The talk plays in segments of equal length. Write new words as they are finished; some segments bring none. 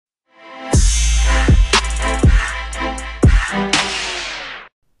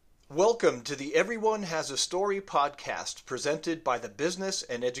Welcome to the Everyone Has a Story podcast presented by the Business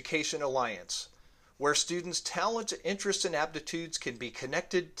and Education Alliance, where students' talents, interests, and aptitudes can be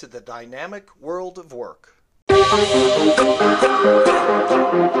connected to the dynamic world of work.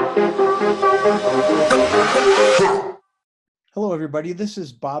 Hello, everybody. This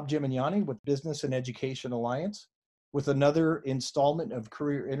is Bob Gimignani with Business and Education Alliance with another installment of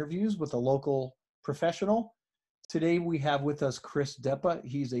career interviews with a local professional. Today, we have with us Chris Depa.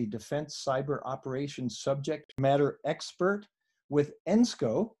 He's a defense cyber operations subject matter expert with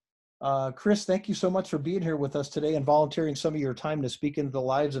ENSCO. Chris, thank you so much for being here with us today and volunteering some of your time to speak into the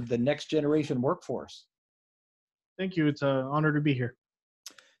lives of the next generation workforce. Thank you. It's an honor to be here.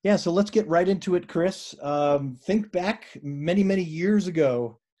 Yeah, so let's get right into it, Chris. Think back many, many years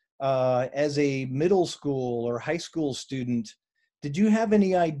ago as a middle school or high school student. Did you have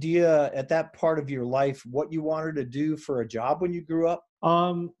any idea at that part of your life what you wanted to do for a job when you grew up?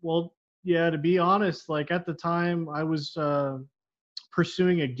 Well, yeah, to be honest, like at the time I was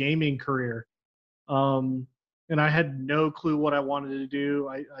pursuing a gaming career. And I had no clue what I wanted to do.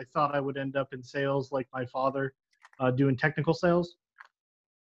 I thought I would end up in sales like my father, doing technical sales.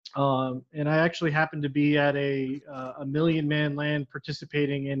 And I actually happened to be at a Million Man Land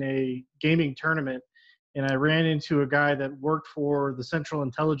participating in a gaming tournament. And I ran into a guy that worked for the Central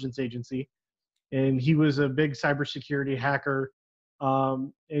Intelligence Agency, and he was a big cybersecurity hacker.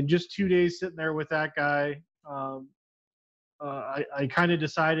 And just 2 days sitting there with that guy, I kind of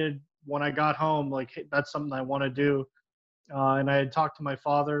decided when I got home, like, hey, that's something I want to do. And I had talked to my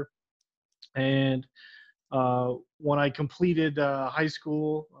father, and when I completed high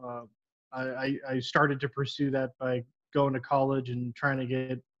school, I started to pursue that by going to college and trying to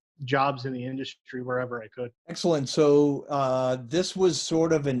get jobs in the industry wherever I could. Excellent. So this was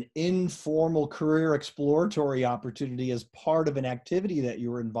sort of an informal career exploratory opportunity as part of an activity that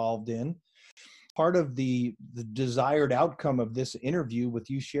you were involved in. Part of the desired outcome of this interview with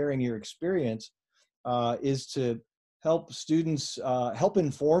you sharing your experience is to help students, help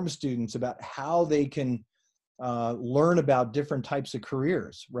inform students about how they can learn about different types of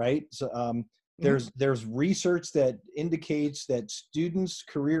careers, right? So there's research that indicates that students'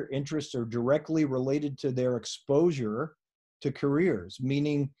 career interests are directly related to their exposure to careers,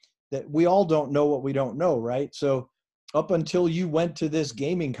 meaning that we all don't know what we don't know, right? So up until you went to this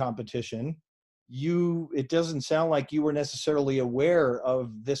gaming competition, it doesn't sound like you were necessarily aware of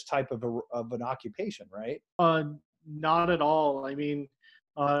this type of an occupation, right? Not at all. I mean,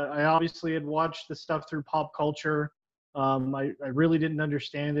 I obviously had watched the stuff through pop culture. I really didn't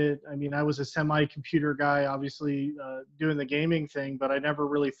understand it. I mean, I was a semi-computer guy, obviously doing the gaming thing, but I never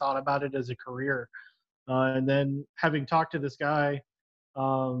really thought about it as a career. And then having talked to this guy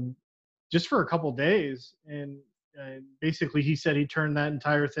just for a couple days, and basically he said he turned that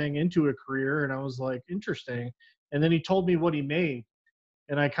entire thing into a career, and I was like, interesting. And then he told me what he made,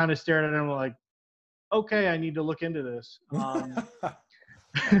 and I kind of stared at him like, okay, I need to look into this.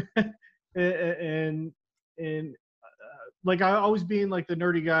 And like I always being like the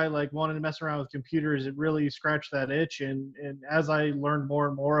nerdy guy, like wanting to mess around with computers, it really scratched that itch. And as I learned more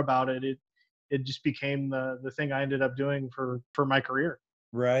and more about it, it just became the thing I ended up doing for my career.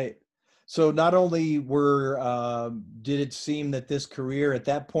 Right. So not only did it seem that this career at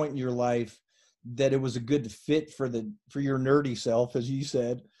that point in your life that it was a good fit for your nerdy self, as you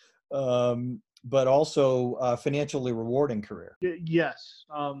said, but also financially rewarding career. Yes.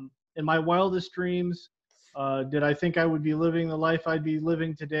 In my wildest dreams, did I think I would be living the life I'd be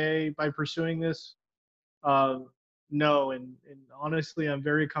living today by pursuing this? No. And honestly, I'm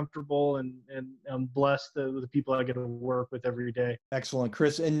very comfortable and I'm blessed with the people I get to work with every day. Excellent,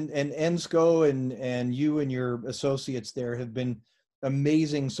 Chris. And ENSCO and you and your associates there have been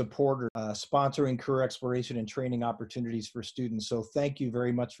amazing supporters, sponsoring career exploration and training opportunities for students. So thank you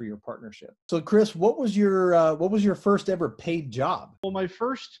very much for your partnership. So Chris, what was your first ever paid job? Well, my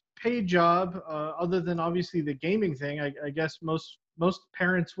first paid job, other than obviously the gaming thing, I guess most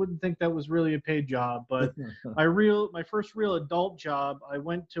parents wouldn't think that was really a paid job, but my first real adult job, I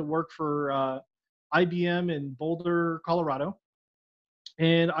went to work for IBM in Boulder, Colorado,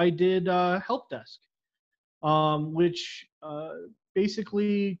 and I did help desk, which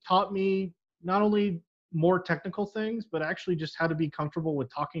basically taught me not only more technical things, but actually just how to be comfortable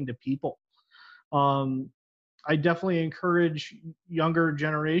with talking to people. I definitely encourage younger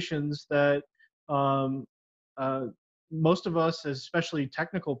generations that most of us, especially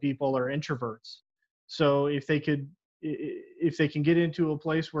technical people, are introverts. So if they can get into a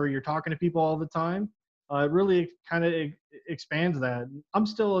place where you're talking to people all the time, it really kind of expands that. I'm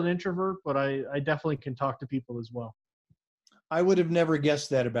still an introvert, but I definitely can talk to people as well. I would have never guessed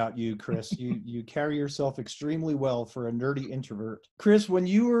that about you, Chris. You carry yourself extremely well for a nerdy introvert. Chris, when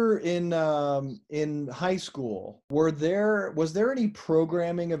you were in high school, was there any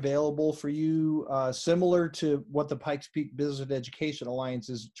programming available for you similar to what the Pikes Peak Business and Education Alliance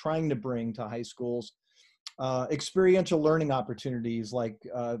is trying to bring to high schools? Experiential learning opportunities like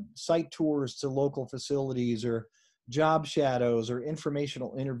site tours to local facilities or job shadows or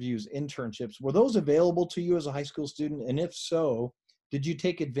informational interviews, internships. Were those available to you as a high school student? And if so, did you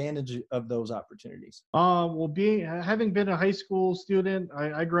take advantage of those opportunities? Well, having been a high school student,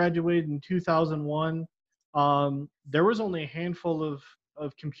 I graduated in 2001. There was only a handful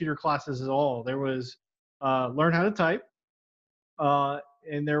of computer classes at all. There was learn how to type, uh,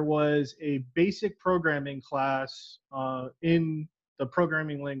 and there was a basic programming class in the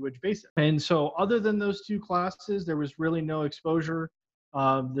programming language BASIC. And so, other than those two classes, there was really no exposure.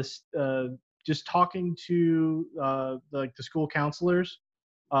 This just talking to the school counselors.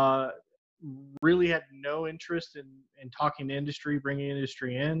 Uh, really had no interest in talking to industry, bringing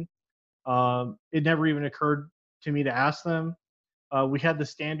industry in. It never even occurred to me to ask them. We had the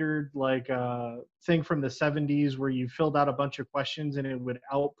standard thing from the 70s where you filled out a bunch of questions and it would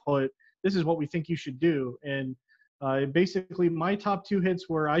output, this is what we think you should do. And basically, my top two hits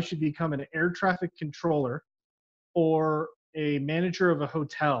were I should become an air traffic controller or a manager of a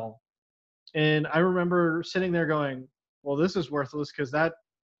hotel. And I remember sitting there going, well, this is worthless because that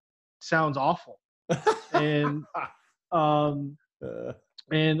sounds awful. And um,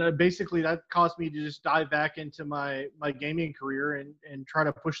 Uh, basically that caused me to just dive back into my gaming career and try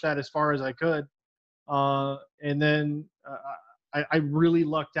to push that as far as I could. And then I really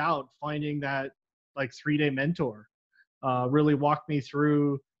lucked out finding that like 3-day mentor. Really walked me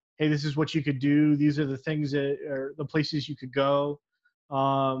through, hey, this is what you could do. These are the things that are the places you could go.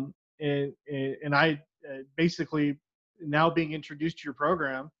 And I basically, now being introduced to your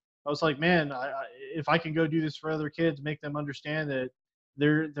program, I was like, man, if I can go do this for other kids, make them understand that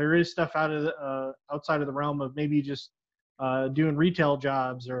there is stuff outside of the realm of maybe just doing retail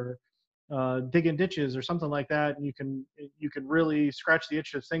jobs or digging ditches or something like that, and you can really scratch the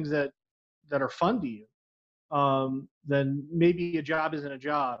itch of things that are fun to you. Then maybe a job isn't a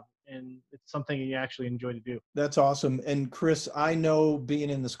job, and it's something you actually enjoy to do. that's awesome. And Chris, I know being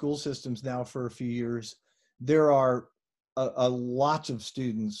in the school systems now for a few years, there are a lots of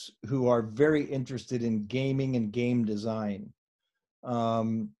students who are very interested in gaming and game design.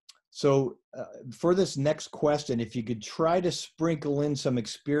 Um, so for this next question, if you could try to sprinkle in some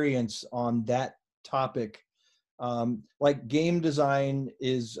experience on that topic, like game design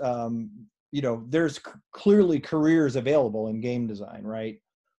is, there's clearly careers available in game design, right?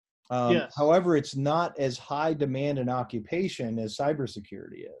 Yes. However, it's not as high demand an occupation as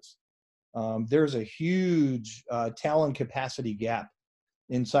cybersecurity is. There's a huge talent capacity gap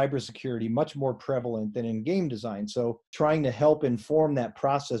in cybersecurity, much more prevalent than in game design. So trying to help inform that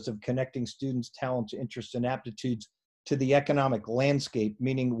process of connecting students' talents, interests, and aptitudes to the economic landscape,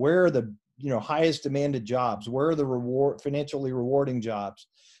 meaning where are the highest demanded jobs, where are the financially rewarding jobs,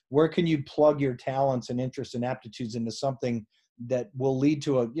 where can you plug your talents and interests and aptitudes into something that will lead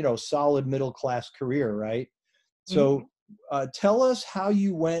to a solid middle class career, right? Mhm. So tell us how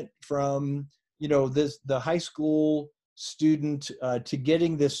you went from the high school student to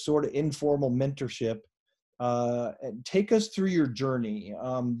getting this sort of informal mentorship. And take us through your journey,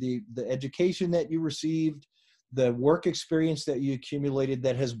 the education that you received, the work experience that you accumulated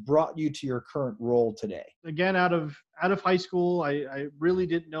that has brought you to your current role today. Again, out of high school, I really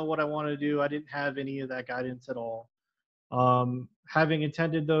didn't know what I wanted to do. I didn't have any of that guidance at all. Having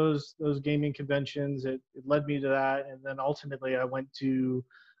attended those gaming conventions, it led me to that, and then ultimately I went to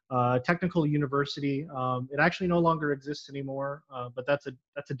technical university. It actually no longer exists anymore, but that's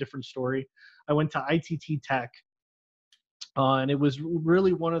a different story. I went to ITT Tech, and it was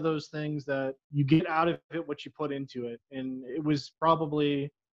really one of those things that you get out of it what you put into it, and it was probably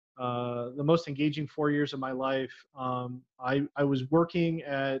the most engaging 4 years of my life. I was working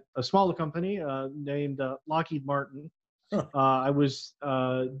at a smaller company named Lockheed Martin. Huh. I was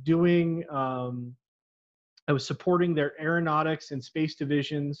doing, I was supporting their aeronautics and space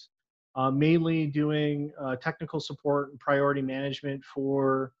divisions, mainly doing technical support and priority management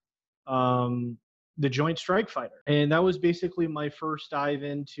for the Joint Strike Fighter. And that was basically my first dive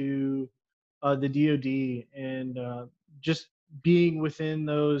into the DoD and just being within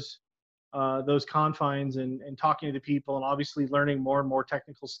those confines and talking to the people and obviously learning more and more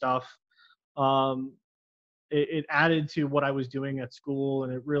technical stuff. Um, it added to what I was doing at school,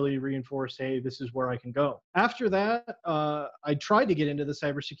 and it really reinforced, hey, this is where I can go. After that, I tried to get into the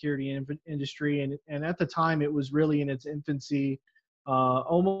cybersecurity industry, and at the time, it was really in its infancy.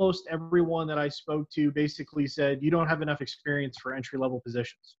 Almost everyone that I spoke to basically said, you don't have enough experience for entry level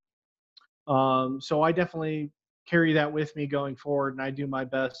positions. So I definitely carry that with me going forward, and I do my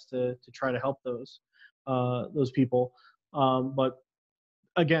best to try to help those people. But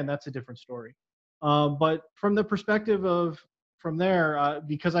again, that's a different story. But from the perspective of from there,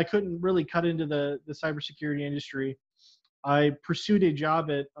 because I couldn't really cut into the cybersecurity industry, I pursued a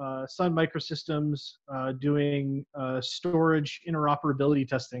job at Sun Microsystems doing storage interoperability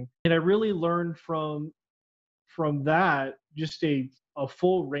testing, and I really learned from that just a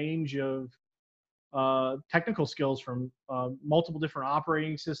full range of technical skills from multiple different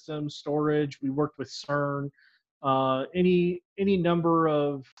operating systems, storage. We worked with CERN, any number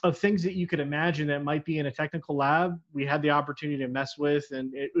of things that you could imagine that might be in a technical lab. We had the opportunity to mess with,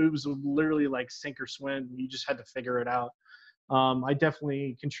 and it was literally like sink or swim. You just had to figure it out. I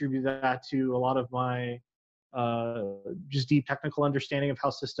definitely contribute that to a lot of my just deep technical understanding of how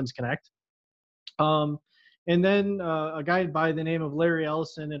systems connect. And then a guy by the name of Larry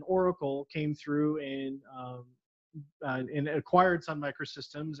Ellison and Oracle came through and acquired Sun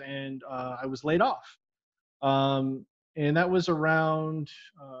Microsystems, and I was laid off. And that was around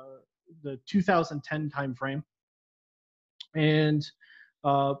the 2010 timeframe. And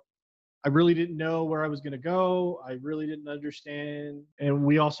I really didn't know where I was going to go. I really didn't understand. And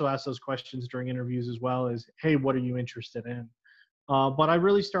we also asked those questions during interviews as well as, hey, what are you interested in? But I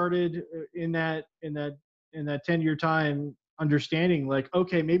really started in that 10-year time understanding like,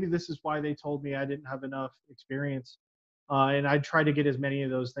 okay, maybe this is why they told me I didn't have enough experience. And I tried to get as many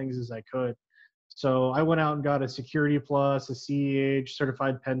of those things as I could. So I went out and got a Security Plus, a CEH,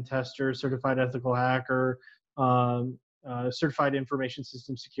 certified pen tester, certified ethical hacker, certified information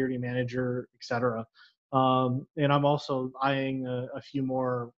system security manager, etc. And I'm also eyeing a few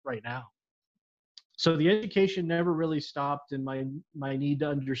more right now. So the education never really stopped, and my need to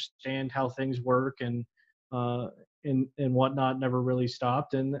understand how things work and whatnot never really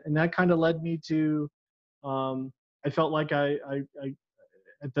stopped, and that kind of led me to I felt like I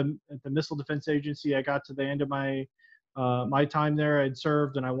at the Missile Defense Agency, I got to the end of my my time there. I'd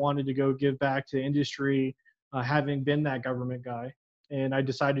served, and I wanted to go give back to industry, having been that government guy, and I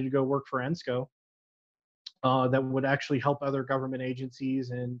decided to go work for ENSCO. That would actually help other government agencies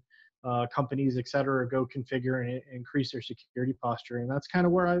and companies, et cetera, go configure and increase their security posture. And that's kind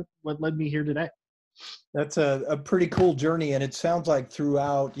of what led me here today. That's a pretty cool journey. And it sounds like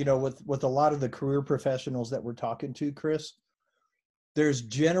throughout, with a lot of the career professionals that we're talking to, Chris, there's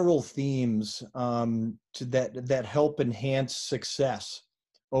general themes that help enhance success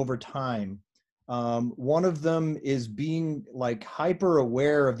over time. One of them is being like hyper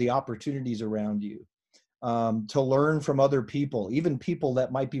aware of the opportunities around you. To learn from other people, even people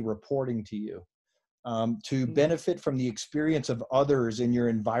that might be reporting to you, to benefit from the experience of others in your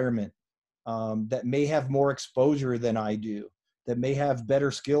environment that may have more exposure than I do, that may have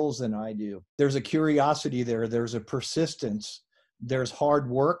better skills than I do. There's a curiosity there, there's a persistence, there's hard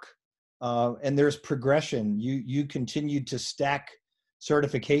work, and there's progression. You continued to stack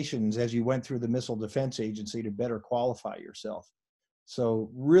certifications as you went through the Missile Defense Agency to better qualify yourself. So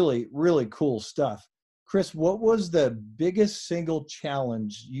really, really cool stuff. Chris, what was the biggest single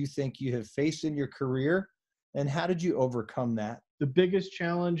challenge you think you have faced in your career, and how did you overcome that? The biggest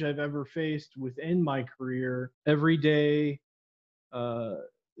challenge I've ever faced within my career, every day,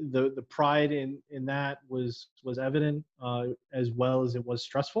 the pride in that was evident, as well as it was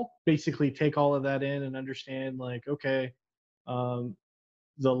stressful. Basically, take all of that in and understand, like, okay,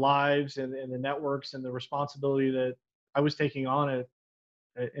 the lives and the networks and the responsibility that I was taking on it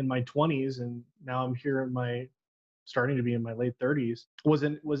in my 20s, and now I'm here starting to be in my late 30s, was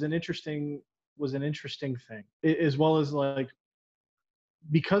an interesting thing, as well as like,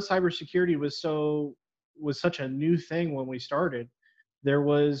 because cybersecurity was such a new thing when we started, there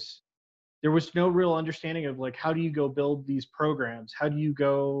was no real understanding of like, how do you go build these programs? How do you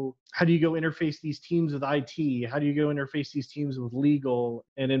go interface these teams with IT? How do you go interface these teams with legal?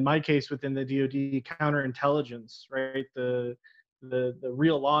 And in my case, within the DoD, counterintelligence, right? The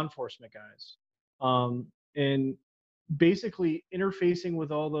real law enforcement guys, and basically interfacing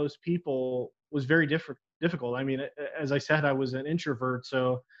with all those people was very difficult. I mean, as I said, I was an introvert,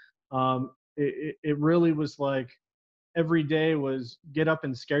 so it really was like every day was get up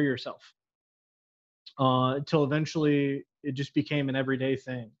and scare yourself, until eventually it just became an everyday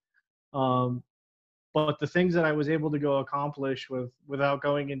thing. But the things that I was able to go accomplish without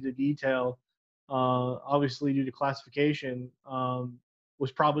going into detail, obviously due to classification,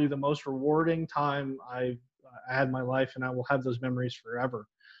 was probably the most rewarding time I had in my life, and I will have those memories forever.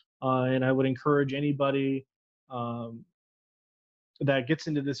 And I would encourage anybody um, that gets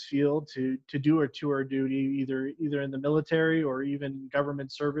into this field to do a tour duty, either in the military or even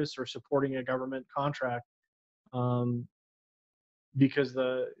government service or supporting a government contract, um, because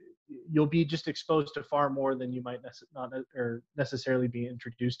you'll be just exposed to far more than you might not or necessarily be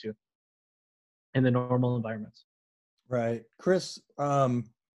introduced to in the normal environments. Right. Chris,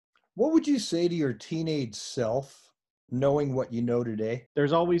 what would you say to your teenage self, knowing what you know today?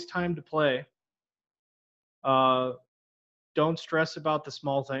 There's always time to play. Uh, don't stress about the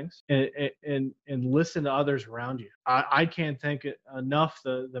small things, and listen to others around you. I can't thank it enough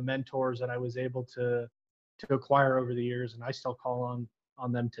the mentors that I was able to acquire over the years, and I still call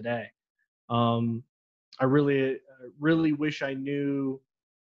on them today. Um, I really wish I knew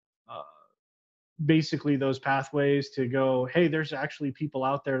uh, basically those pathways to go, hey, there's actually people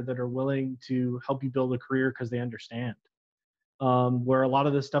out there that are willing to help you build a career because they understand. Where a lot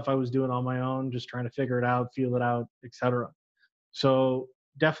of this stuff I was doing on my own, just trying to figure it out, feel it out, etc. So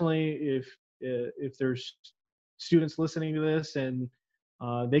definitely, if there's students listening to this and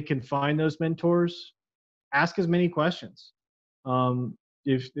they can find those mentors, ask as many questions.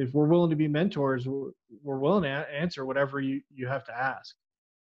 If we're willing to be mentors, we're willing to answer whatever you have to ask.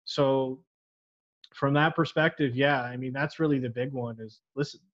 So from that perspective, yeah, I mean that's really the big one is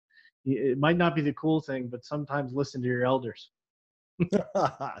listen. It might not be the cool thing, but sometimes listen to your elders.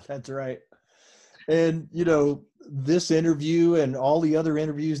 That's right. And, this interview and all the other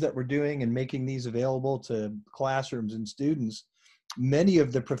interviews that we're doing and making these available to classrooms and students, many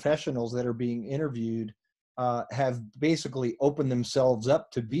of the professionals that are being interviewed have basically opened themselves up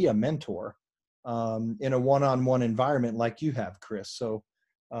to be a mentor in a one-on-one environment like you have, Chris. So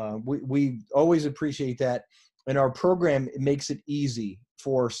we always appreciate that. And our program makes it easy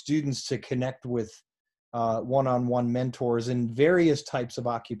for students to connect with one-on-one mentors in various types of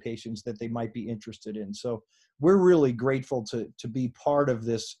occupations that they might be interested in. So we're really grateful to be part of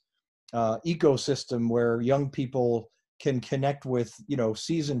this ecosystem where young people can connect with,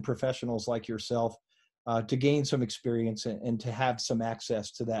 seasoned professionals like yourself to gain some experience and to have some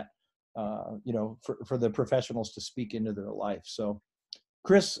access to that, for the professionals to speak into their life. So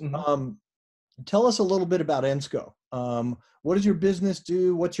Chris, Mm-hmm. tell us a little bit about ENSCO. What does your business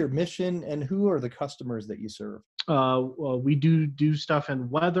do? What's your mission? And who are the customers that you serve? Well, we do stuff in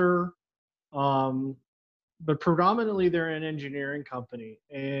weather, um, but predominantly they're an engineering company,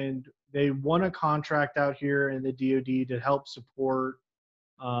 and they won a contract out here in the DoD to help support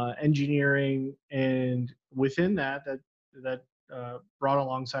engineering, and within that brought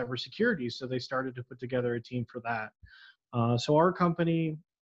along cybersecurity. So they started to put together a team for that. So our company,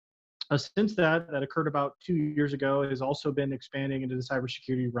 since that occurred about 2 years ago, has also been expanding into the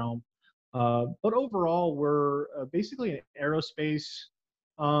cybersecurity realm. But overall, we're basically an aerospace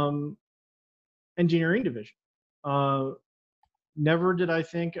um, engineering division. Uh, Never did I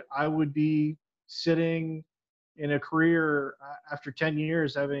think I would be sitting in a career after 10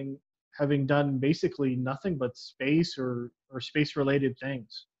 years having done basically nothing but space or space related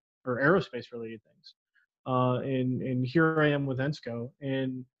things or aerospace related things. And here I am with ENSCO,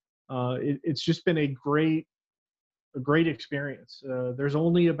 and it's just been a great experience. There's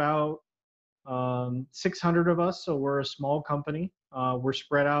only about 600 of us, so we're a small company. We're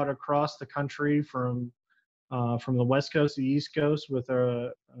spread out across the country from the West Coast to the East Coast,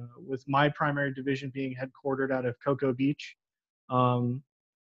 with my primary division being headquartered out of Cocoa Beach, um,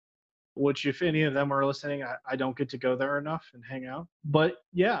 which if any of them are listening, I don't get to go there enough and hang out. But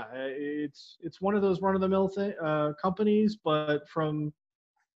yeah, it's one of those run of the mill companies, uh,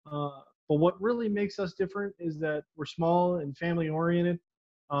 but what really makes us different is that we're small and family oriented.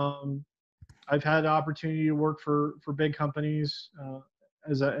 Um, I've had the opportunity to work for big companies,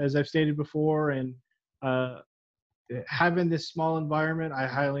 as I've stated before, and uh, having this small environment, I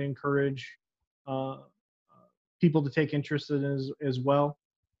highly encourage uh, people to take interest in as well,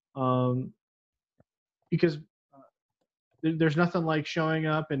 um, because there's nothing like showing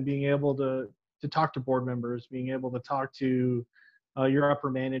up and being able to talk to board members, being able to talk to your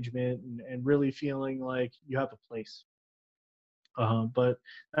upper management, and really feeling like you have a place. But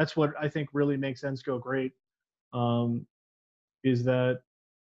that's what I think really makes ENSCO great, um, is that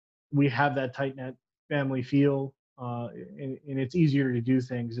we have that tight knit family feel, and it's easier to do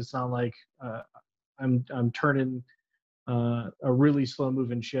things. It's not like I'm turning a really slow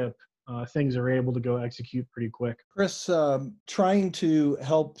moving ship. Things are able to go execute pretty quick. Chris, trying to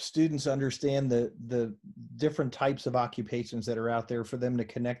help students understand different types of occupations that are out there for them to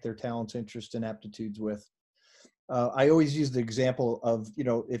connect their talents, interests, and aptitudes with. I always use the example of,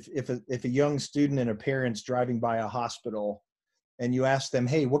 if a young student and a parent's driving by a hospital and you ask them,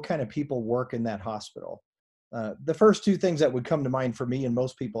 hey, what kind of people work in that hospital? The first two things that would come to mind for me and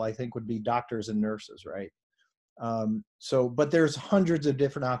most people, I think, would be doctors and nurses, right? But there's hundreds of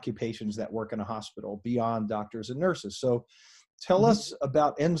different occupations that work in a hospital beyond doctors and nurses. So tell us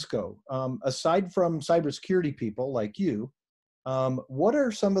about ENSCO. Aside from cybersecurity people like you, what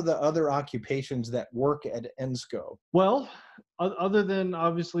are some of the other occupations that work at ENSCO? Well, other than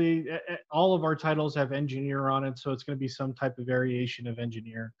obviously all of our titles have engineer on it, so it's going to be some type of variation of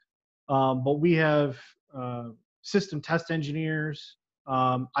engineer. But we have system test engineers,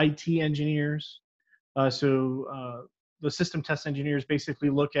 IT engineers. The system test engineers basically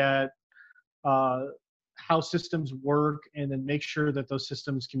look at how systems work and then make sure that those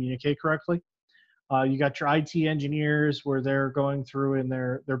systems communicate correctly. You got your IT engineers where they're going through and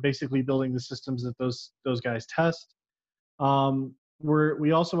they're basically building the systems that those guys test.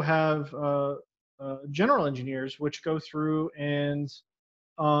 We also have general engineers which go through and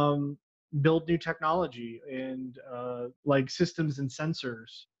build new technology and like systems and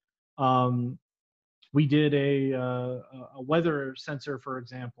sensors. We did a weather sensor, for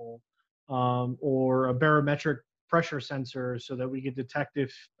example, or a barometric pressure sensor, so that we could detect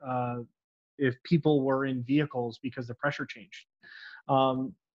if people were in vehicles because the pressure changed.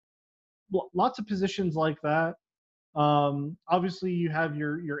 Um, Lots of positions like that. Obviously, you have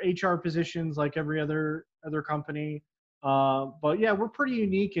your HR positions like every other company. But yeah, we're pretty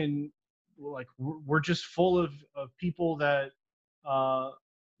unique, and like we're just full of people uh,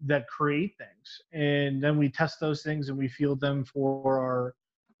 that create things, and then we test those things and we field them for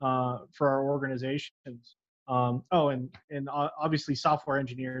our organizations. And obviously software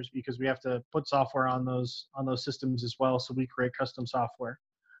engineers, because we have to put software on those systems as well. So we create custom software.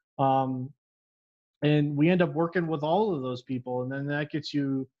 Um, and we end up working with all of those people, and then that gets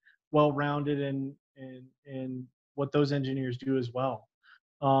you well rounded in what those engineers do as well.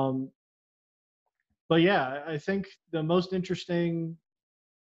 Um, but yeah, I think the most interesting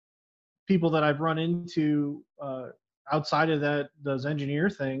people that I've run into outside of those engineer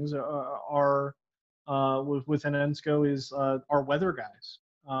things are within ENSCO is our weather guys.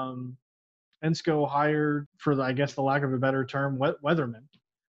 ENSCO hired, for I guess the lack of a better term, weathermen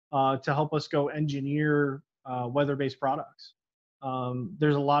to help us go engineer weather-based products.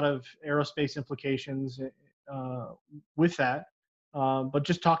 There's a lot of aerospace implications with that, but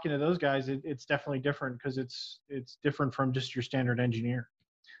just talking to those guys, it's definitely different because it's different from just your standard engineer.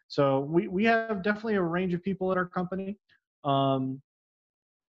 So we have definitely a range of people at our company. Yeah,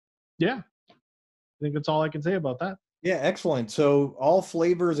 I think that's all I can say about that. Yeah, excellent. So all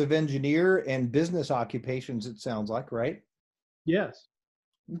flavors of engineer and business occupations, it sounds like, right? Yes.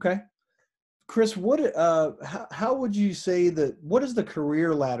 Okay. Chris, how would you say what does the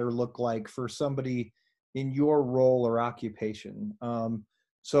career ladder look like for somebody in your role or occupation?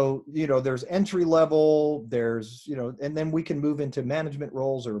 So, there's entry level, there's, and then we can move into management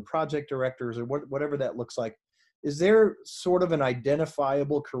roles or project directors or whatever that looks like. Is there sort of an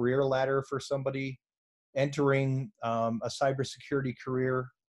identifiable career ladder for somebody entering a cybersecurity career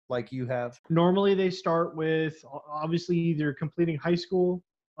like you have? Normally they start with obviously either completing high school.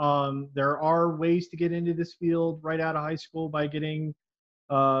 There are ways to get into this field right out of high school by getting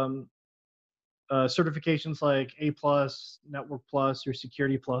um, certifications like A plus, Network plus, or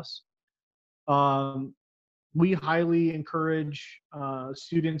Security plus. Um, we highly encourage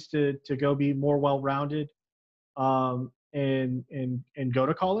students to go be more well-rounded and go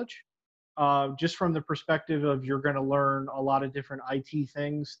to college. Just from the perspective of you're going to learn a lot of different IT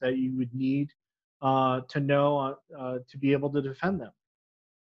things that you would need to know to be able to defend them.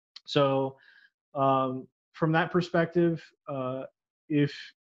 So from that perspective, if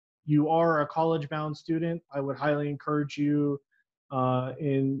you are a college-bound student, I would highly encourage you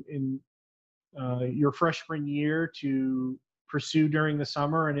in your freshman year to pursue during the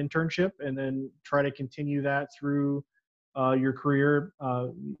summer an internship, and then try to continue that through your career.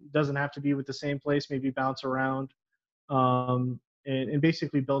 Doesn't have to be with the same place, maybe bounce around, and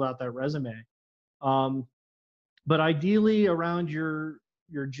basically build out that resume. Um, but ideally around your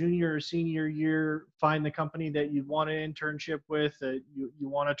junior or senior year, find the company that you want an internship with, that you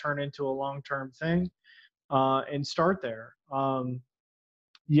want to turn into a long-term thing, and start there.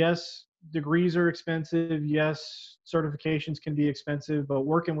 Yes, degrees are expensive. Yes, certifications can be expensive, but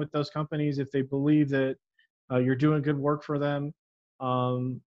working with those companies, if they believe that you're doing good work for them,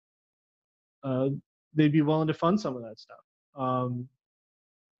 um, uh, they'd be willing to fund some of that stuff.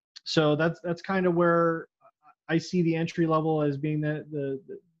 So that's kind of where I see the entry level as being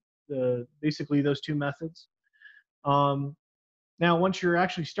the basically those two methods. Um, Now, once you're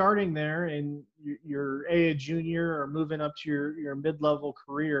actually starting there and you're a junior or moving up to your mid-level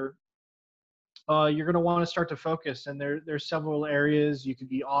career, you're going to want to start to focus. And there's several areas. You could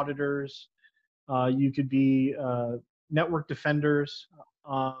be auditors, you could be network defenders,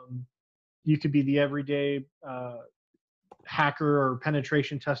 um, you could be the everyday hacker or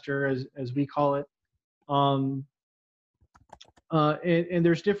penetration tester, as we call it. Um, and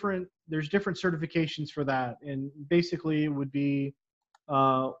there's different certifications for that, and basically it would be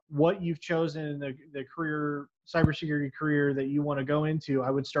what you've chosen in the career cybersecurity career that you want to go into.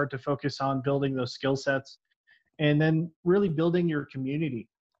 I would start to focus on building those skill sets, and then really building your community.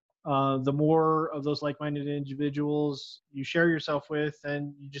 The more of those like-minded individuals you share yourself with,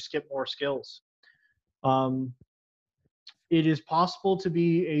 then you just get more skills. Um, it is possible to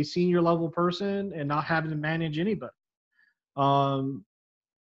be a senior level person and not having to manage anybody. Um,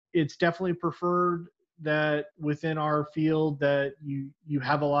 it's definitely preferred that within our field that you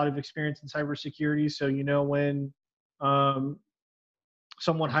have a lot of experience in cybersecurity, so you know when um,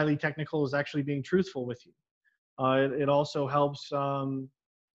 someone highly technical is actually being truthful with you. It also helps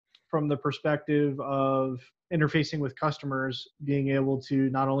from the perspective of interfacing with customers, being able to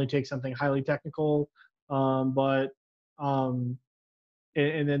not only take something highly technical, but um,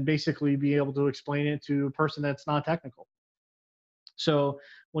 and then basically be able to explain it to a person that's not technical. So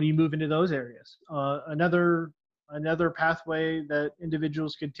when you move into those areas, another pathway that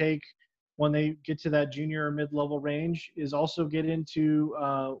individuals could take when they get to that junior or mid-level range is also get into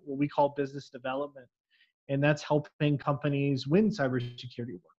what we call business development, and that's helping companies win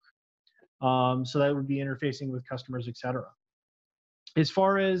cybersecurity work. So that would be interfacing with customers, et cetera. As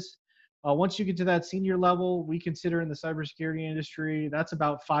far as once you get to that senior level, we consider in the cybersecurity industry, that's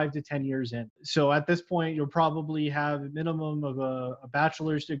about 5 to 10 years in. So at this point, you'll probably have a minimum of a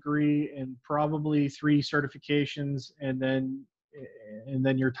bachelor's degree and probably 3 certifications, and then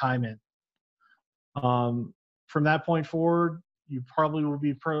your time in. From that point forward, you probably will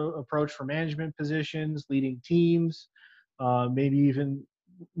be approached for management positions, leading teams, maybe even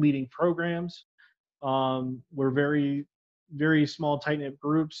leading programs. We're very small, tight-knit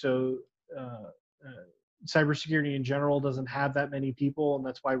group, so uh, cybersecurity in general doesn't have that many people, and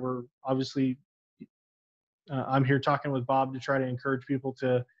that's why we're obviously I'm here talking with Bob to try to encourage people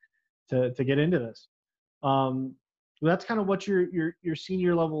to get into this. Um, that's kind of what your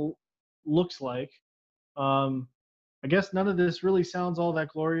senior level looks like. Um, I guess none of this really sounds all that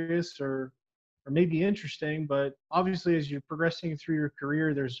glorious or maybe interesting, but obviously as you're progressing through your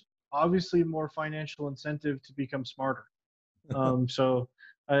career, there's obviously more financial incentive to become smarter. So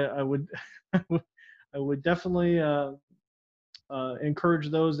I would I would definitely encourage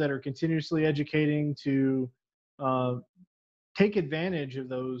those that are continuously educating to uh, take advantage of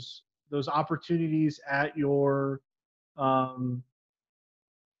those opportunities um,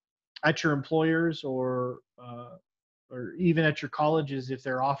 at your employers or even at your colleges if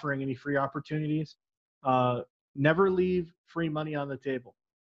they're offering any free opportunities. Never leave free money on the table.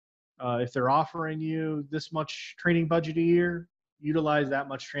 If they're offering you this much training budget a year, utilize that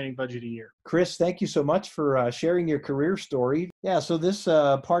much training budget a year. Chris, thank you so much for sharing your career story. Yeah, so this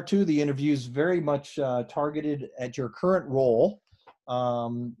part 2 of the interview is very much targeted at your current role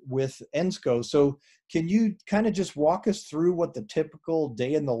with ENSCO. So can you kind of just walk us through what the typical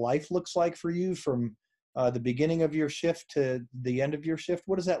day in the life looks like for you from the beginning of your shift to the end of your shift?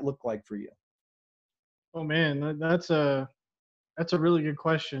 What does that look like for you? Oh man, that's a really good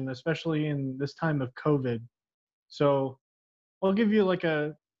question, especially in this time of COVID. So I'll give you like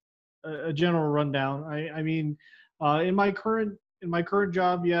a general rundown. I mean, in my current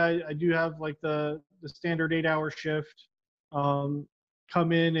job, yeah, I do have like the standard 8-hour shift. Um,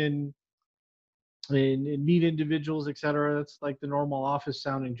 Come in and meet individuals, et cetera. That's like the normal office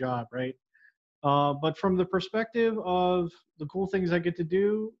sounding job, right? But from the perspective of the cool things I get to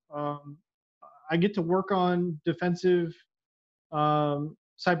do, I get to work on defensive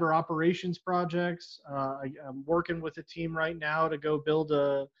cyber operations projects. I'm working with a team right now to go build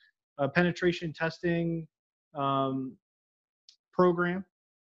a penetration testing um, program.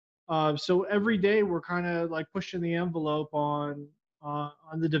 So every day we're kind of like pushing the envelope on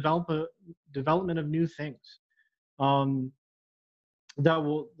the development of new things um, that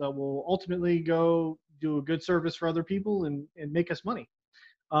will ultimately go do a good service for other people and make us money.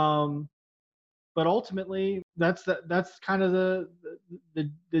 Um, but ultimately, that's kind of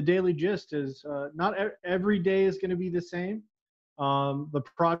the daily gist. Is not every day is going to be the same. The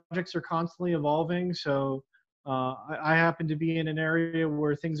projects are constantly evolving, so I happen to be in an area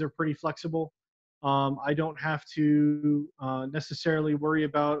where things are pretty flexible. I don't have to necessarily worry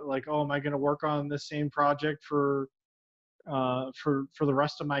about like, oh, am I going to work on the same project for the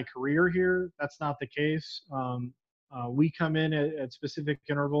rest of my career here? That's not the case. We come in at specific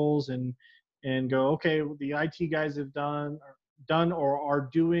intervals and go, okay, well, the IT guys have done or are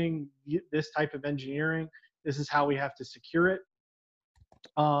doing this type of engineering. This is how we have to secure it.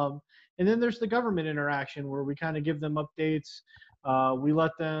 And then there's the government interaction where we kind of give them updates. We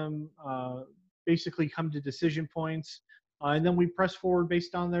let them basically come to decision points, and then we press forward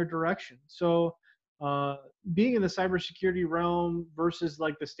based on their direction. So being in the cybersecurity realm versus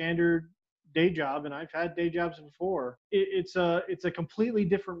like the standard day job, and I've had day jobs before, it's a completely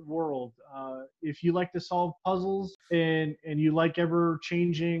different world. If you like to solve puzzles and you like ever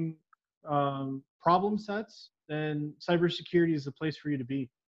changing problem sets, then cybersecurity is the place for you to be.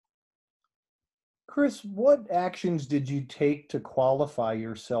 Chris, what actions did you take to qualify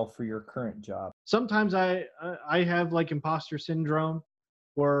yourself for your current job? Sometimes I have like imposter syndrome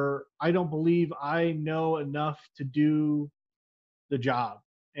where I don't believe I know enough to do the job.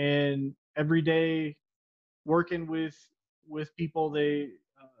 And every day working with people, they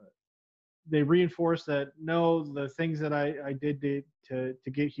reinforce that no, the things that I did to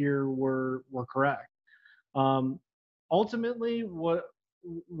get here were correct. Um, Ultimately,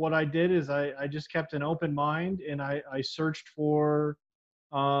 what I did is I just kept an open mind and I searched for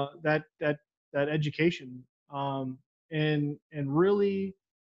that education, and really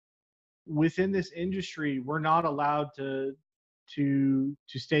within this industry we're not allowed to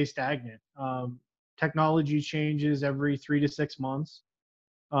stay stagnant. Technology changes every 3 to 6 months,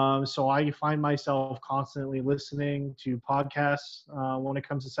 so I find myself constantly listening to podcasts when it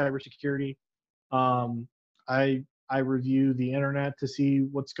comes to cybersecurity. um, I review the internet to see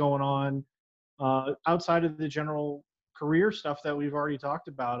what's going on outside of the general career stuff that we've already talked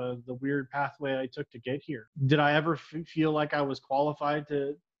about, of the weird pathway I took to get here. Did I ever feel like I was qualified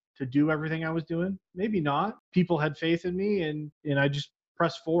to do everything I was doing? Maybe not. People had faith in me, and I just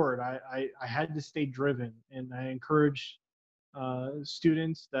pressed forward. I had to stay driven, and I encourage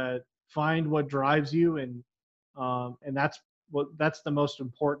students that find what drives you, and that's the most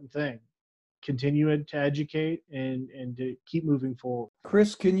important thing. Continue to educate and to keep moving forward.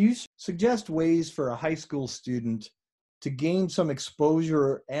 Chris, can you suggest ways for a high school student to gain some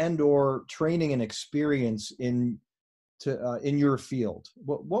exposure and or training and experience in your field?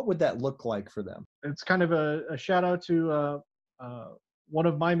 What would that look like for them? It's kind of a shout out to one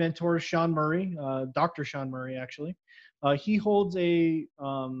of my mentors, Sean Murray, Dr. Sean Murray, actually. He holds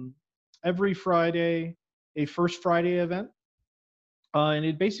every Friday, a First Friday event. And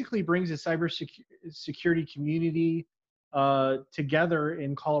it basically brings a cybersecurity community together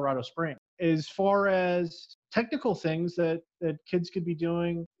in Colorado Springs. As far as technical things that kids could be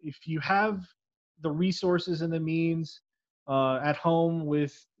doing, if you have the resources and the means at home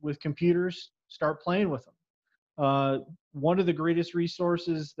with computers, start playing with them. One of the greatest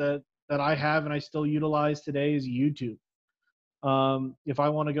resources that I have and I still utilize today is YouTube. If I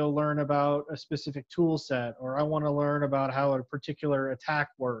want to go learn about a specific tool set, or I want to learn about how a particular attack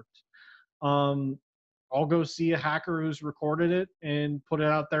worked, um, I'll go see a hacker who's recorded it and put it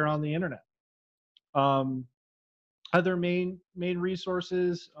out there on the internet. Um, Other main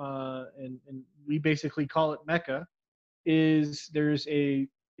resources, and we basically call it Mecca, is there's a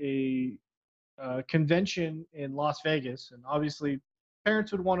convention in Las Vegas, and obviously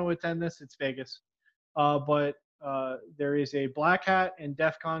parents would want to attend this. It's Vegas, but there is a Black Hat and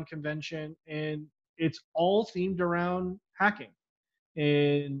DEF CON convention, and it's all themed around hacking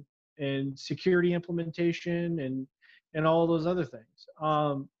and security implementation and all those other things.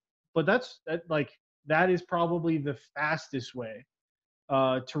 But that is probably the fastest way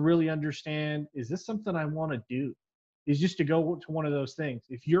to really understand, is this something I want to do? Is just to go to one of those things.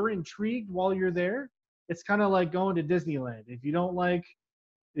 If you're intrigued while you're there, it's kind of like going to Disneyland. If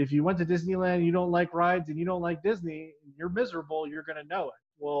you went to Disneyland and you don't like rides and you don't like Disney, you're miserable, you're going to know it.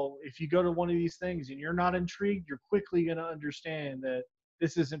 Well, if you go to one of these things and you're not intrigued, you're quickly going to understand that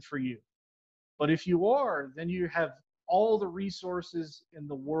this isn't for you. But if you are, then you have all the resources in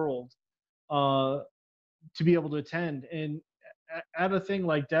the world to be able to attend. And at a thing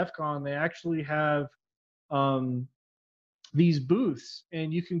like DEF CON, they actually have these booths,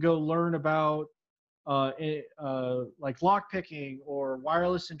 and you can go learn about like lock picking or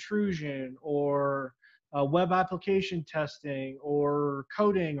wireless intrusion or web application testing or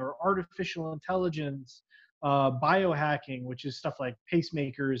coding or artificial intelligence, biohacking, which is stuff like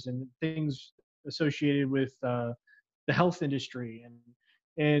pacemakers and things associated with the health industry.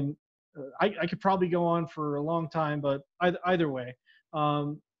 And I could probably go on for a long time, but either way,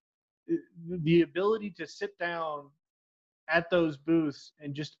 the ability to sit down at those booths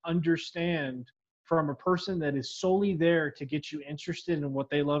and just understand from a person that is solely there to get you interested in what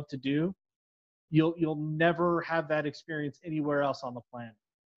they love to do, you'll never have that experience anywhere else on the planet.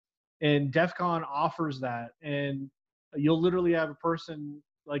 And DEF CON offers that, and you'll literally have a person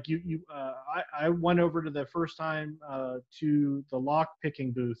like I went over to the first time to the lock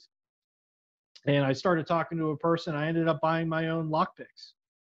picking booth, and I started talking to a person. I ended up buying my own lock picks.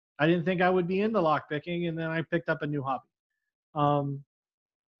 I didn't think I would be into lock picking, and then I picked up a new hobby.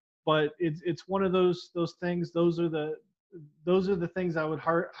 But it's one of those things. Those are the things I would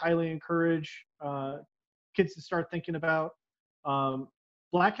highly encourage kids to start thinking about.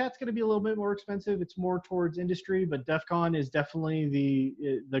 Black Hat's going to be a little bit more expensive. It's more towards industry, but DEF CON is definitely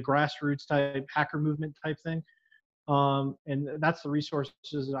the grassroots type hacker movement type thing. And that's the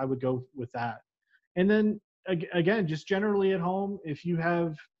resources I would go with that. And then again, just generally at home, if you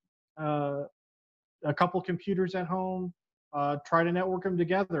have a couple computers at home, try to network them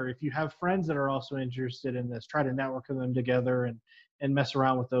together. If you have friends that are also interested in this, try to network them together and mess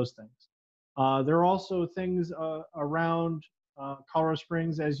around with those things. There are also things around Colorado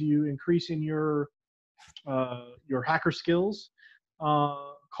Springs as you increase in your hacker skills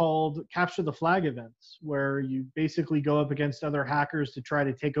called Capture the Flag events, where you basically go up against other hackers to try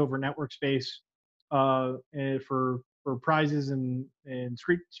to take over network space and for prizes and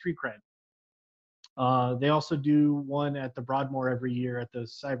street cred. They also do one at the Broadmoor every year at the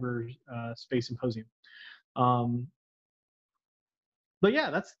Cyber Space Symposium. But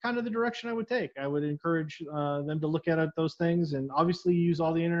yeah, that's kind of the direction I would take. I would encourage them to look at those things, and obviously use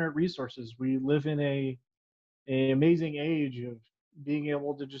all the internet resources. We live in a amazing age of being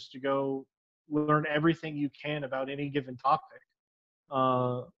able to just to go learn everything you can about any given topic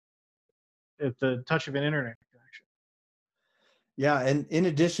at the touch of an internet connection. Yeah, and in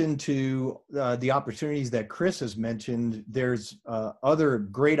addition to the opportunities that Chris has mentioned, there's other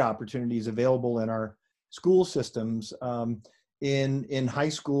great opportunities available in our school systems. In high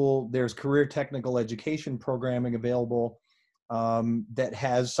school, there's career technical education programming available that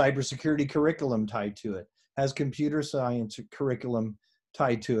has cybersecurity curriculum tied to it, has computer science curriculum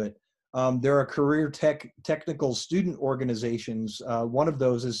tied to it. There are career technical student organizations. One of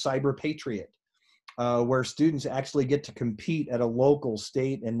those is Cyber Patriot, where students actually get to compete at a local,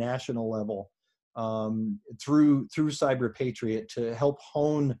 state, and national level through Cyber Patriot to help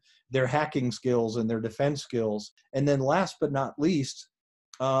hone their hacking skills and their defense skills. And then last but not least,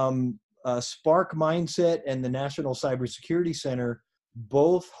 Spark Mindset and the National Cybersecurity Center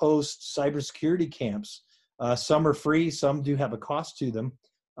both host cybersecurity camps. Some are free, some do have a cost to them.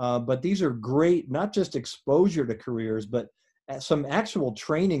 But these are great, not just exposure to careers, but some actual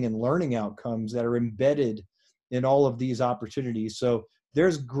training and learning outcomes that are embedded in all of these opportunities. So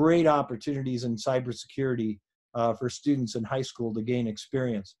there's great opportunities in cybersecurity for students in high school to gain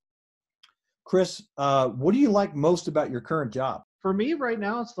experience. Chris, what do you like most about your current job? For me right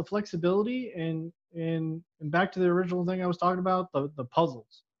now, it's the flexibility and back to the original thing I was talking about, the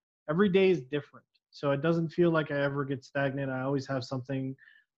puzzles. Every day is different. So it doesn't feel like I ever get stagnant. I always have something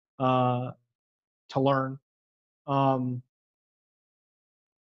to learn.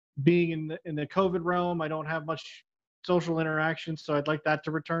 Being in the COVID realm, I don't have much social interaction, so I'd like that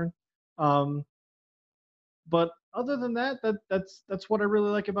to return. But other than that, that's what I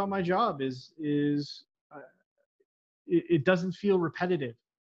really like about my job is it doesn't feel repetitive.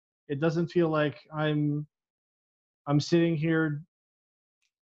 It doesn't feel like I'm sitting here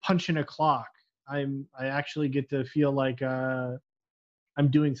punching a clock. I actually get to feel like I'm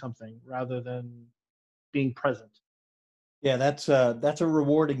doing something rather than being present. Yeah, that's a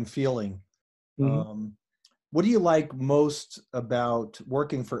rewarding feeling. Mm-hmm. What do you like most about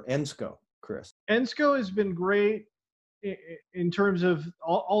working for ENSCO, Chris? ENSCO has been great in terms of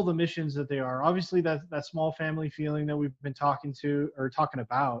all the missions that they are. Obviously, that small family feeling that we've been talking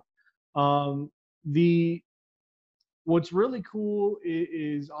about. What's really cool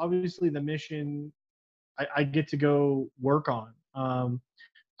is obviously the mission I get to go work on.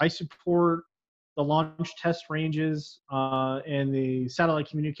 I support the launch test ranges and the satellite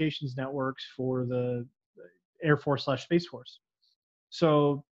communications networks for the Air Force / Space Force.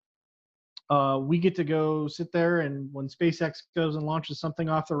 So we get to go sit there, and when SpaceX goes and launches something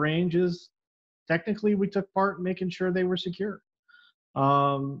off the ranges, technically we took part in making sure they were secure.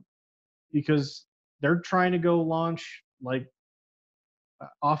 Because they're trying to go launch like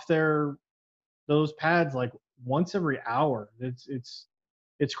off those pads like once every hour.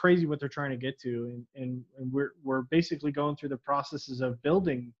 It's crazy what they're trying to get to, and we're basically going through the processes of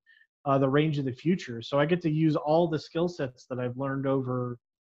building the range of the future. So I get to use all the skill sets that I've learned over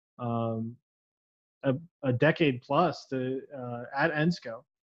um, a decade plus at ENSCO.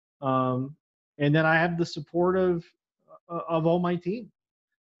 And then I have the support of all my team.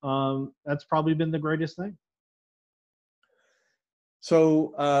 That's probably been the greatest thing.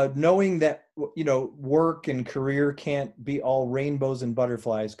 So knowing that, you know, work and career can't be all rainbows and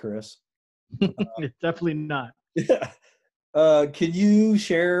butterflies, Chris. It's definitely not. Yeah. Can you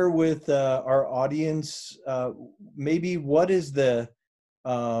share with our audience maybe what is the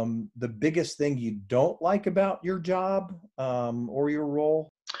biggest thing you don't like about your job or your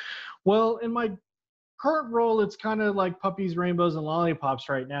role? Well, in my current role, it's kind of like puppies, rainbows, and lollipops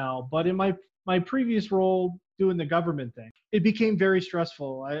right now. But in my previous role, doing the government thing, it became very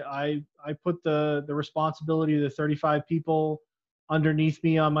stressful. I put the responsibility of the 35 people underneath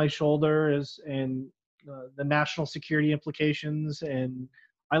me on my shoulder and the national security implications, and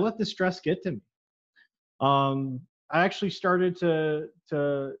I let the stress get to me. I actually started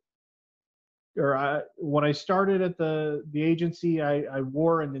when I started at the agency, I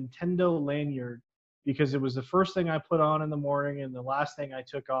wore a Nintendo lanyard because it was the first thing I put on in the morning and the last thing I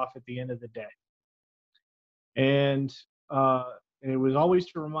took off at the end of the day. And it was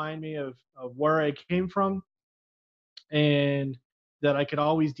always to remind me of where I came from and that I could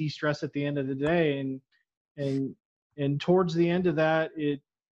always de-stress at the end of the day. And and towards the end of that, the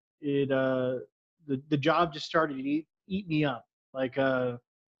job just started to eat me up. Like the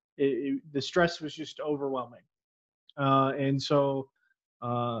stress was just overwhelming. And so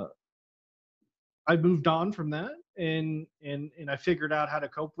uh, I moved on from that, and I figured out how to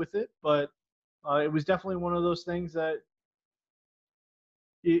cope with it. But it was definitely one of those things that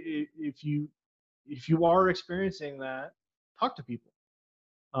if you are experiencing that, talk to people.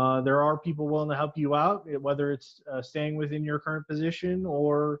 There are people willing to help you out, whether it's staying within your current position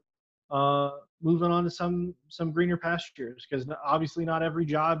or uh, moving on to some greener pastures. Because obviously, not every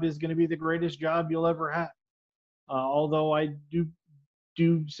job is going to be the greatest job you'll ever have. Although I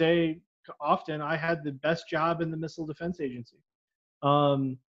do say often I had the best job in the Missile Defense Agency.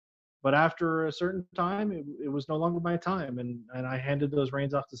 Um, but after a certain time, it was no longer my time, and I handed those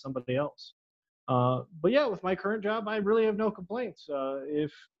reins off to somebody else. But yeah, with my current job, I really have no complaints.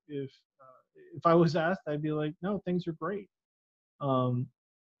 If if I was asked, I'd be like, no, things are great. Um,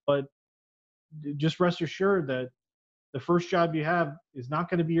 but just rest assured that the first job you have is not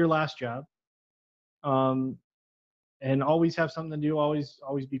going to be your last job. Um, and always have something to do. Always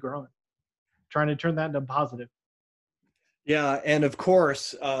be growing. Trying to turn that into positive. Yeah, and of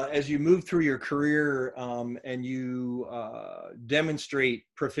course, as you move through your career and you demonstrate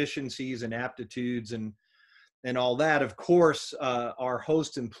proficiencies and aptitudes and all that, of course, our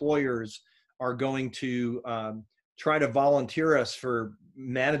host employers are going to try to volunteer us for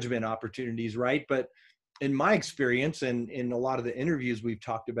management opportunities, right? But in my experience and in a lot of the interviews we've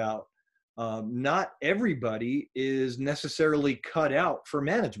talked about, not everybody is necessarily cut out for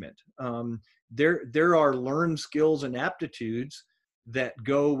management. There are learned skills and aptitudes that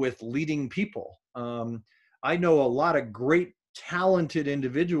go with leading people. I know a lot of great talented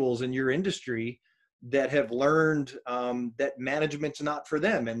individuals in your industry that have learned that management's not for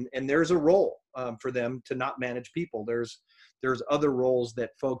them, and there's a role for them to not manage people. There's other roles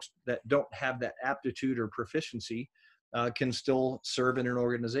that folks that don't have that aptitude or proficiency can still serve in an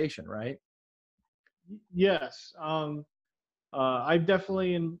organization, right? Yes. I've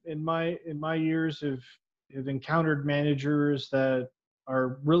definitely in my years have encountered managers that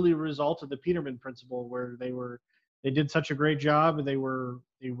are really a result of the Peterman principle, where they did such a great job and they were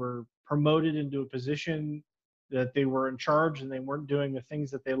promoted into a position that they were in charge and they weren't doing the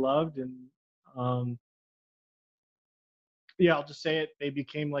things that they loved. And um, yeah, I'll just say it, they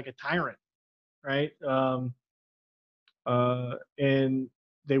became like a tyrant, right? And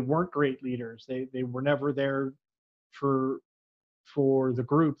they weren't great leaders. They were never there for the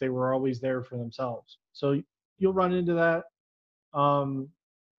group. They were always there for themselves. So you'll run into that. Um,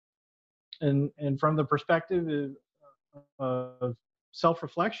 and from the perspective of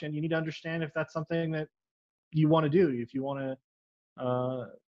self-reflection, you need to understand if that's something that you want to do. If you want to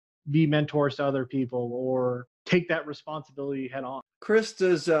be mentors to other people or take that responsibility head on. Chris,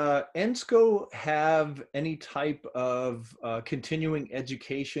 does ENSCO have any type of continuing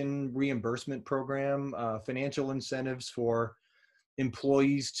education reimbursement program, financial incentives for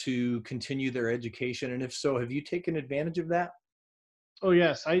employees to continue their education? And if so, have you taken advantage of that? Oh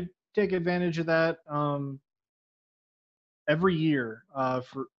yes, I take advantage of that every year.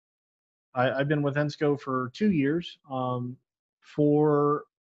 I've been with ENSCO for 2 years. For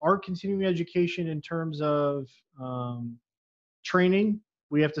our continuing education in terms of training,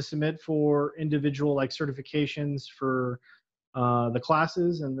 we have to submit for individual like certifications for the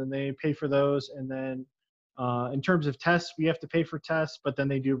classes, and then they pay for those. And then in terms of tests, we have to pay for tests, but then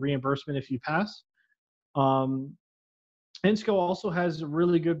they do reimbursement if you pass. Um, INSCO also has a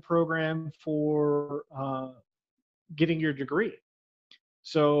really good program for getting your degree.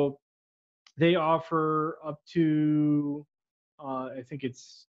 So they offer up to, I think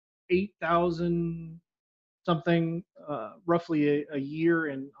it's 8,000 something, roughly a year.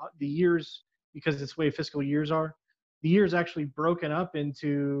 And the years, because it's the way fiscal years are, the year's actually broken up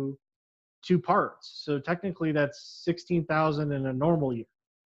into two parts. So technically that's 16,000 in a normal year,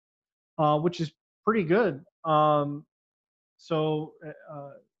 which is pretty good. So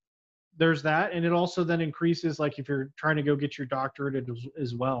there's that, and it also then increases, like if you're trying to go get your doctorate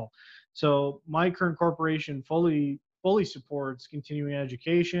as well. So my current corporation fully supports continuing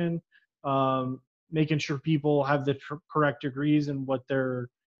education, um, making sure people have the correct degrees and what their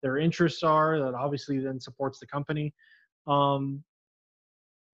interests are. That obviously then supports the company, um,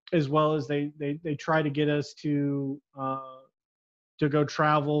 as well as they try to get us to go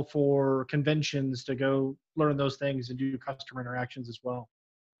travel for conventions, to go learn those things and do customer interactions as well.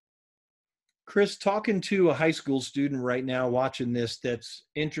 Chris, talking to a high school student right now watching this that's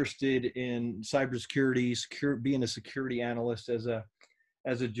interested in cybersecurity, being a security analyst as a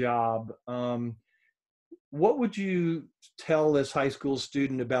job, what would you tell this high school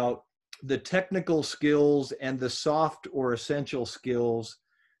student about the technical skills and the soft or essential skills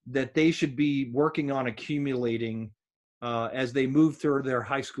that they should be working on accumulating as they move through their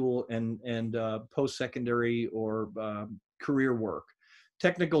high school and post-secondary or career work?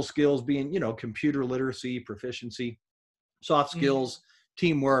 Technical skills being, computer literacy, proficiency, soft skills,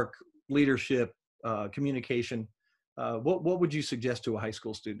 teamwork, leadership, communication. What would you suggest to a high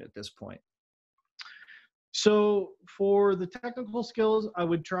school student at this point? So for the technical skills, I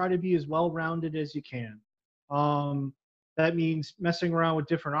would try to be as well-rounded as you can. That means messing around with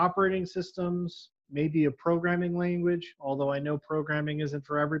different operating systems, maybe a programming language, although I know programming isn't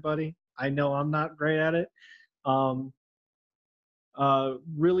for everybody. I know I'm not great at it.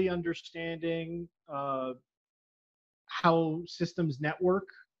 Really understanding how systems network,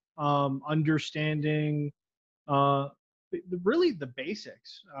 understanding really the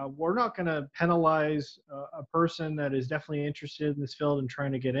basics. We're not going to penalize a person that is definitely interested in this field and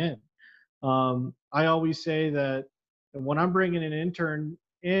trying to get in. I always say that when I'm bringing an intern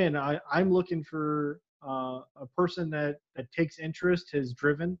in, I'm looking for a person that takes interest, is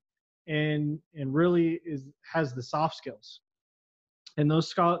driven, and really has the soft skills. And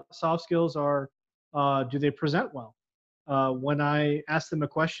those soft skills are, do they present well? When I ask them a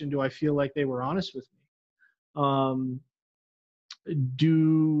question, do I feel like they were honest with me?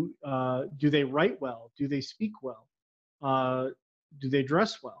 Do they write well? Do they speak well? Do they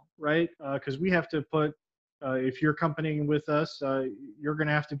dress well? Right? Because we have to put, if you're accompanying with us, you're going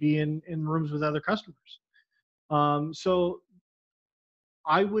to have to be in rooms with other customers. So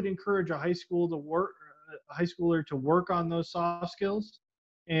I would encourage a high schooler to work on those soft skills,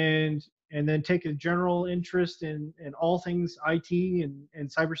 and then take a general interest in all things IT and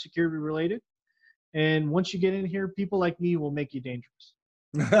cybersecurity related. And once you get in here, people like me will make you dangerous.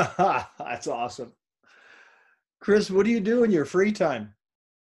 That's awesome. Chris, what do you do in your free time?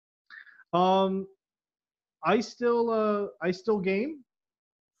 I still game.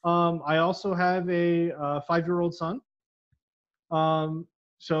 I also have a 5-year-old son.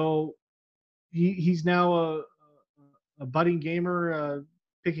 So he's now a budding gamer,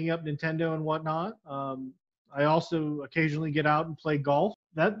 picking up Nintendo and whatnot. I also occasionally get out and play golf.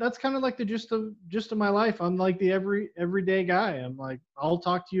 That's kind of like the gist of my life. I'm like the everyday guy. I'm like, I'll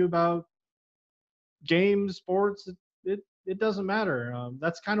talk to you about games, sports. It doesn't matter.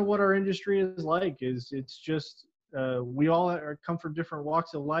 That's kind of what our industry is like. It's just we all come from different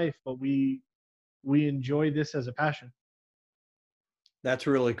walks of life, but we enjoy this as a passion. That's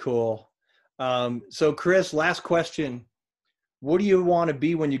really cool. So Chris, last question. What do you want to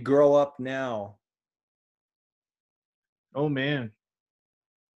be when you grow up now? Oh man.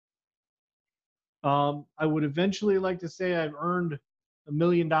 I would eventually like to say I've earned $1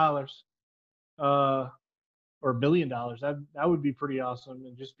 million, or $1 billion. That would be pretty awesome,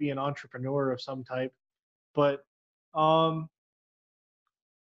 and just be an entrepreneur of some type. But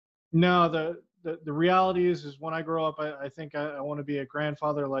no, the reality is when I grow up, I think I want to be a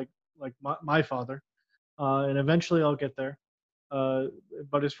grandfather like my father, and eventually I'll get there.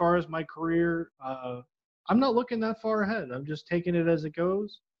 But as far as my career, I'm not looking that far ahead. I'm just taking it as it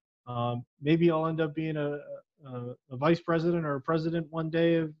goes. Maybe I'll end up being a vice president or a president one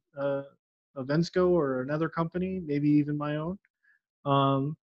day of ENSCO or another company, maybe even my own.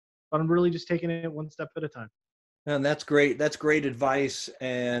 But I'm really just taking it one step at a time. And that's great. That's great advice.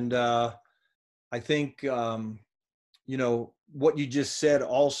 And I think, what you just said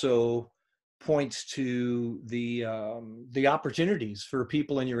also points to the opportunities for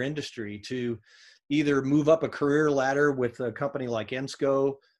people in your industry to either move up a career ladder with a company like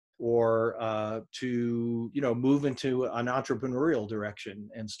Ensco, or to move into an entrepreneurial direction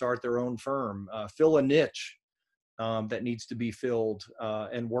and start their own firm, fill a niche that needs to be filled,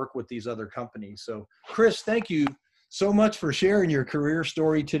 and work with these other companies. So, Chris, thank you so much for sharing your career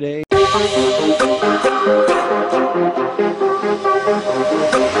story today.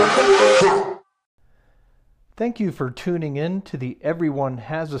 Thank you for tuning in to the Everyone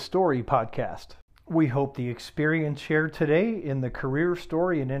Has a Story podcast. We hope the experience shared today in the career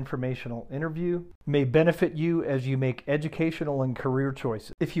story and informational interview may benefit you as you make educational and career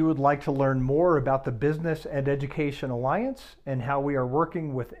choices. If you would like to learn more about the Business and Education Alliance and how we are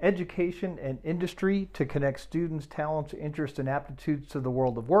working with education and industry to connect students' talents, interests, and aptitudes to the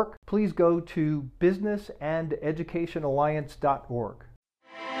world of work, please go to businessandeducationalliance.org.